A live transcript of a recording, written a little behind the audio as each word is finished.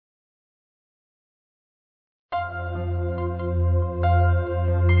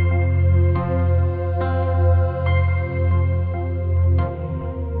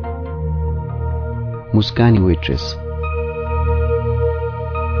मुस्कानी waitress.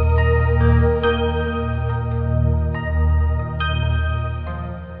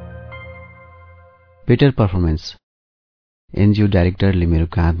 Better performance. NGO डाइरेक्टरले मेरो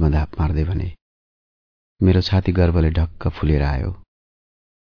काँधमा धाप मार्दै भने। मेरो छाती गर्वले ढक्क फुलेर आयो।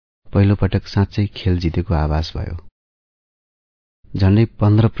 पहिलो पटक साँच्चै खेल जितेको आभास भयो। झन्डै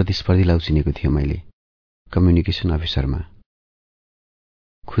 15 प्रतिस्पर्धीलाई उछिनेको थियो मैले कम्युनिकेसन अफिसरमा।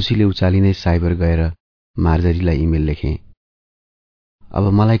 खुसीले उचालिँदै साइबर गएर मार्जरीलाई इमेल लेखेँ। अब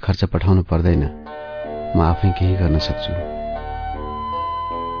मलाई खर्च पठाउनु पर्दैन, म आफै केही गर्न सक्छु।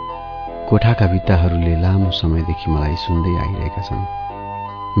 कोठाका भित्ताहरूले लामो समयदेखि मलाई सुन्दै आइरहेका छन्।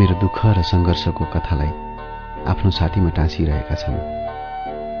 मेरो दुःख र संघर्षको कथालाई आफ्नो छातीमा टाँसिरहेका छन्।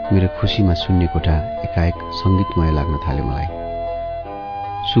 मेरो खुसीमा शून्य कोठा एकाएक संगीतमय लाग्न थाल्यो मलाई।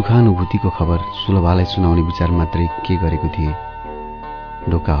 सुखानुभूतिको खबर सुलभालाई सुनाउने विचार मात्रै के गरेको थिए।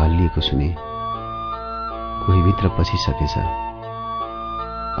 ढोका हल्लिएको सुने। कोही भित्र पसिसकेछ।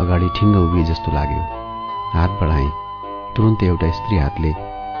 अगाडि ठिङ्ग उभिए जस्तो लाग्यो। हात बढाएँ। तुरुन्तै एउटा स्त्री हातले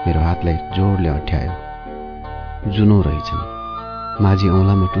मेरो हातलाई जोडले अठ्यायो। जुनो रहेछन्। माझी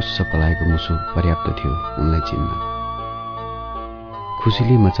औँलामा टुस्स पलाएको मुसो पर्याप्त थियो उनलाई चिन्न।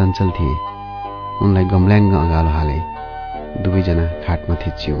 खुसीले म चञ्चल थिएँ। उनलाई गम्ल्याङ्ग अँगालो हाले। दुवैजना खाटमा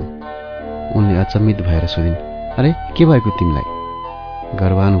थिच्यौं। उनले अचम्मित भएर सोधिन्, अरे के भएको तिमीलाई?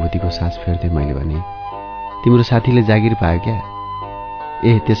 गर्वानुभूतिको सास फेर्दै मैले भने, तिम्रो साथीले जागिर पायो क्या?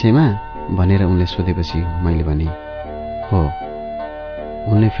 ए त्यसैमा भनेर उनले सोधेपछि मैले भने, हो।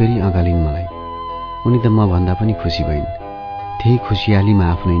 उनले फेरि अँगालिन् मलाई। उनी त म भन्दा पनि खुसी भइन्। त्यही खुसियालीमा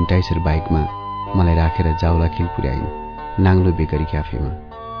आफ्नो इन्टाइसर बाइकमा मलाई राखेर जाउलाखेल पुर्याइन् नाङ्लो बेकरी क्याफेमा।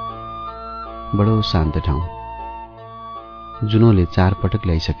 बडो शान्त ठाउँ। जुनोले 4 पटक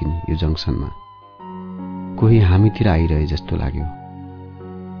ल्याइसकिन् यो जङ्सनमा। कोही हामीतिर आइरहे जस्तो लाग्यो।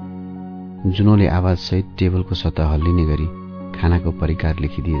 जुनोले आवाजसहित टेबलको सतह हल्लिने गरी खानाको परिकार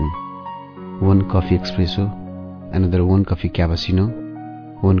लेखिदिइन्। 1 coffee espresso, another 1 coffee cappuccino,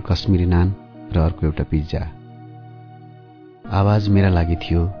 1 Kashmiri naan र अर्को एउटा पिज्जा। आवाज मेरा लागि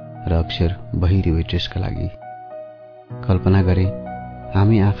थियो र अक्षर बहिरी वेट्रेसका लागि। कल्पना गरे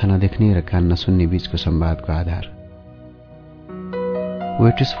हामी आँखा नदेख्ने र कान नसुन्ने बीचको संवादको आधार।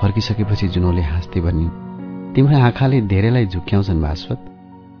 वेट्रेस फर्किसकेपछि जुनोले हाँस्दै भनिन्, तिम्रो आँखाले धेरैलाई झुक्क्याउँछन् भास्वत।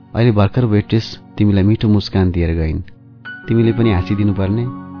 अहिले भर्खर वेट्रेस तिमीलाई मिठो मुस्कान दिएर गइन्। तिमीले पनि हाँसिदिनु पर्ने।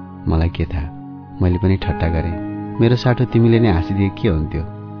 मलाई के थाहा, मैले पनि ठट्टा गरेँ। मेरो साटो तिमीले नै हाँसिदिए के हुन्थ्यो?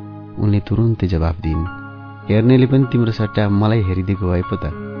 उनले तुरुन्तै जवाफ दिइन्, हेर्नेले पनि तिम्रो सट्टा मलाई हेरिदिएको भए पो त।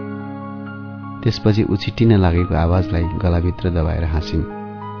 त्यसपछि उछिटिन लागेको आवाजलाई गलाभित्र दबाएर हाँसिन्।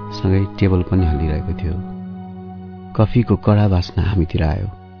 सँगै टेबल पनि हल्लिरहेको थियो। कफीको कडा बास्ना हामीतिर आयो।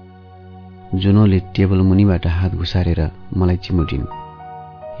 जुनोले टेबल मुनिबाट हात घुसारेर मलाई चिमुटिन्।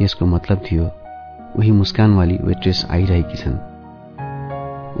 यसको मतलब थियो उही मुस्कानवाली वेट्रेस आइरहेकी छन्।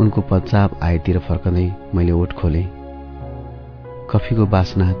 उनको पश्चाप आएतिर फर्कँदै मैले ओठ खोलेँ। कफीको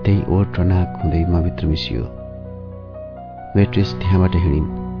बास्ना त्यही ओठ र नाक हुँदै म भित्र मिसियो। वेट्रेस त्यहाँबाट हिँडिन्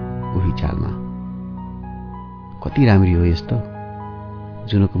उही चालमा। कति राम्री हो यस्तो?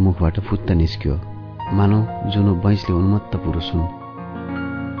 जुनको मुखबाट फुत्त निस्क्यो, मानौ जुनो बैंसले उन्मत्त पुरुष हुन्।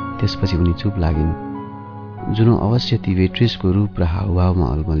 त्यसपछि उनी चुप लागिन्। जुनो अवश्य ती वेट्रेसको रूप र हावभावमा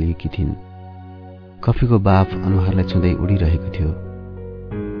अल्मलिएकी थिइन्। कफीको बाफ अनुहारलाई छुँदै उडिरहेको थियो।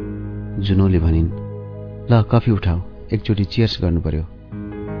 जुनोले भनिन्, ल कफी उठाऊ, एकचोटि चियर्स गर्नु पर्यो।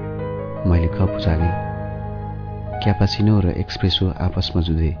 मैले कप उचालेँ। क्यापासिनो र एक्सप्रेसो आपसमा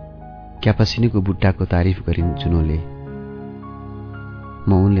जुधे। क्यापासिनोको बुट्टाको तारिफ गरिन् जुनोले। म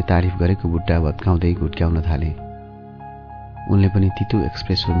उनले तारिफ गरेको बुट्टा भत्काउँदै घुट्क्याउन थालेँ। उनले पनि तितो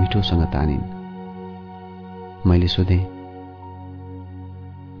एक्सप्रेसो मिठोसँग तानिन्। मैले सोधेँ,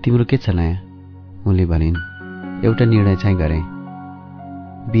 तिम्रो के छ नयाँ? उनले भनिन्, एउटा निर्णय चाहिँ गरेँ।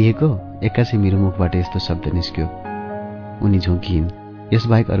 बिहेको? एक्कासी मेरो मुखबाट यस्तो शब्द निस्क्यो। उनी झुकिन्।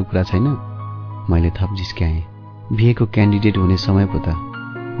 यसबाहेक अरू कुरा छैन? मैले थप जिस्क्याएँ। बिहेको क्यान्डिडेट हुने समय पो त।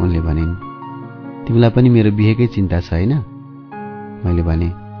 उनले भनिन्, तिमीलाई पनि मेरो बिहेकै चिन्ता छ हैन? मैले भने,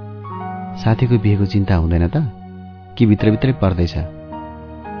 साथीको बिहेको चिन्ता हुँदैन त? कि भित्रभित्रै पर्दैछ?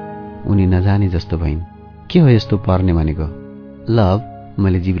 उनी नजाने जस्तो भइन्। के हो यस्तो पर्ने भनेको? लभ,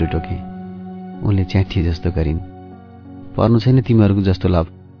 मैले जिब्रो टोकेँ। उनले च्याठिए जस्तो गरिन्। पर्नु छैन तिमीहरूको जस्तो लभ।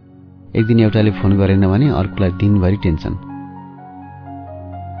 एक दिन एउटाले फोन गरेन भने अर्कोलाई दिनभरि टेन्सन।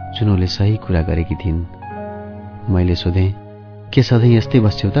 जुनोले सही कुरा गरेकी थिइन्। मैले सोधेँ, के सधैँ यस्तै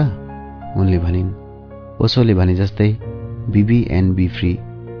बस्छौ त? उनले भनिन्, ओशोले भने जस्तै बी एन्ड बी फ्री।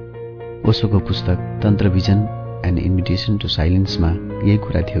 ओशोको पुस्तक तन्त्र भिजन एन्ड इन्भिटेसन टु साइलेन्समा यही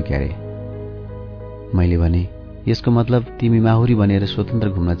कुरा थियो क्यारे। मैले भने, यसको मतलब तिमी माहुरी बनेर स्वतन्त्र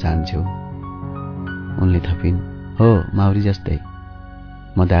घुम्न चाहन्छौ? उनले थपिन्, हो माउरी जस्तै।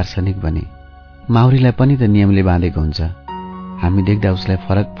 म दार्शनिक बने, माउरीलाई पनि त नियमले बाँधेको हुन्छ। हामी देख्दा उसलाई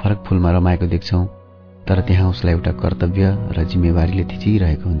फरक फरक फूलमा रमाएको देख्छौं, तर त्यहाँ उसलाई एउटा कर्तव्य र जिम्मेवारीले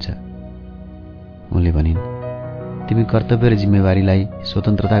थिचिरहेको हुन्छ। उनले भनिन्, तिमी कर्तव्य र जिम्मेवारीलाई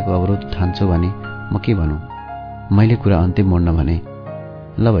स्वतन्त्रताको अवरोध ठान्छौ भने म के भनौं? मैले कुरा अन्तिम मोड्न भने,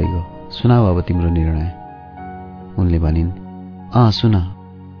 ल भइगयो, सुनाऊ अब तिम्रो निर्णय। उनले भनिन्, सुन,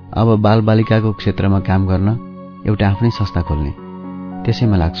 अब बालबालिकाको क्षेत्रमा काम गर्न एउटा आफ्नै संस्था खोल्ने,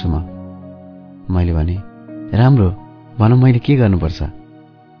 त्यसैमा लाग्छु म। मैले भने, राम्रो, भन मैले के गर्नुपर्छ?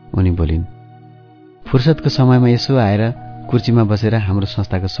 उनी बोलिन्, फुर्सदको समयमा यसो आएर कुर्सीमा बसेर हाम्रो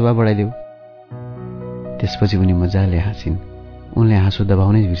संस्थाको शोभा बढाइदेऊ। त्यसपछि उनी मजाले हाँसिन्। उनले हाँसो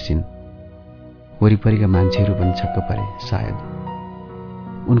दबाउनै बिर्सिन्। वरिपरिका मान्छेहरू पनि छक्क परे। सायद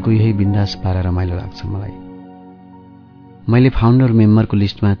उनको यही बिन्दास पारा रमाइलो लाग्छ मलाई। मैले फाउन्डर मेम्बरको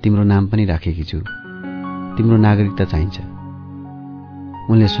लिस्टमा तिम्रो नाम पनि राखेकी छु। तिम्रो नागरिकता चाहिन्छ।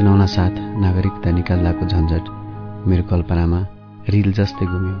 उनले सुनाउन साथ नागरिकता निकाल्दाको झन्झट मेरो कल्पनामा रिल जस्तै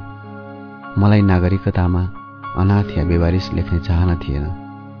घुम्यो। मलाई नागरिकतामा अनाथ या बेवारिस लेख्ने चाहना थिएन।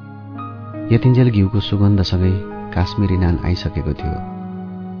 यतिन्जेल घिउको सुगन्धसँगै काश्मिरी नान आइसकेको थियो,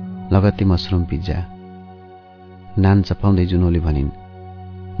 लगत्तै मसरुम पिज्जा। नान चपाउँदै जुनोले भनिन्,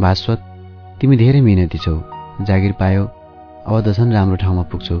 भास्वत, तिमी धेरै मेहनती छौ, जागिर पायौ, अब त झन् राम्रो ठाउँमा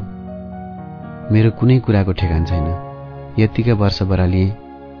पुग्छौ। मेरो कुनै कुराको ठेगान छैन। यतिका वर्ष बरालिए,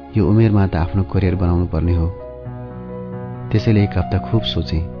 यो उमेरमा त आफ्नो करियर बनाउनु पर्ने हो। त्यसैले एक हप्ता खुब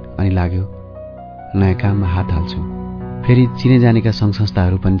सोचे अनि लाग्यो नयाँ काममा हात हाल्छु। फेरि चिने जानेका सङ्घ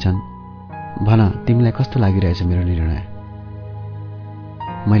संस्थाहरू पनि छन्। भन, तिमीलाई कस्तो लागिरहेछ मेरो निर्णय?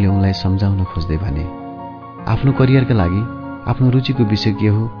 मैले उनलाई सम्झाउन खोज्दै भने, आफ्नो करियरका लागि आफ्नो रुचिको विषय के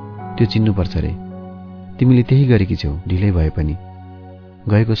हो त्यो चिन्नुपर्छ रे। तिमीले त्यही गरेकी छौ, ढिलै भए पनि।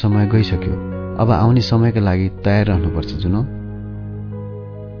 गएको समय गइसक्यो, अब आउने समयका लागि तयार रहनुपर्छ जुनो।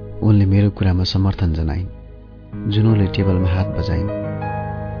 उनले मेरो कुरामा समर्थन जनाइन्। जुनोले टेबलमा हात बजाइन्।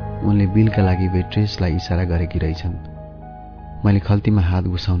 उनले बिलका लागि वेट्रेसलाई इसारा गरेकी रहेछन्। मैले खल्तीमा हात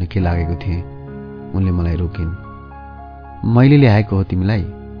घुसाउन के लागेको थिएँ। उनले मलाई रोकिन्। मैले ल्याएको हो तिमीलाई?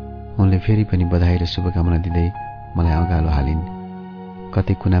 उनले फेरि पनि बधाई र शुभकामना दिँदै मलाई अँगालो हालिन्।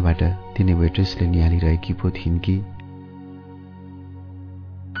 कतै कुनाबाट तिनै वेट्रेसले निहालिरहेकी पो थिइन् कि।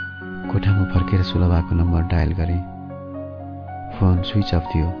 कोठामा फर्केर सुलभाको नम्बर डायल गरे। फोन स्विच अफ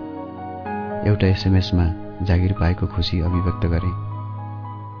थियो। एउटा एसएमएसमा जागिर पाएको खुसी अभिव्यक्त गरे।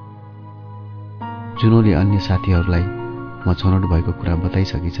 जुनोले अन्य साथीहरूलाई म छनौट भएको कुरा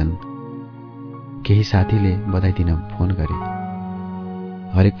बताइसकेछन्। केही साथीले बधाई दिन फोन गरे।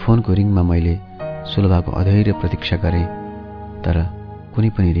 हरेक फोनको रिङमा मैले सुलभाको अधैर्य प्रतीक्षा गरे, तर कुनै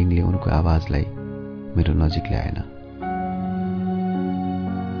पनि रिङले उनको आवाजलाई मेरो नजिक ल्याएन।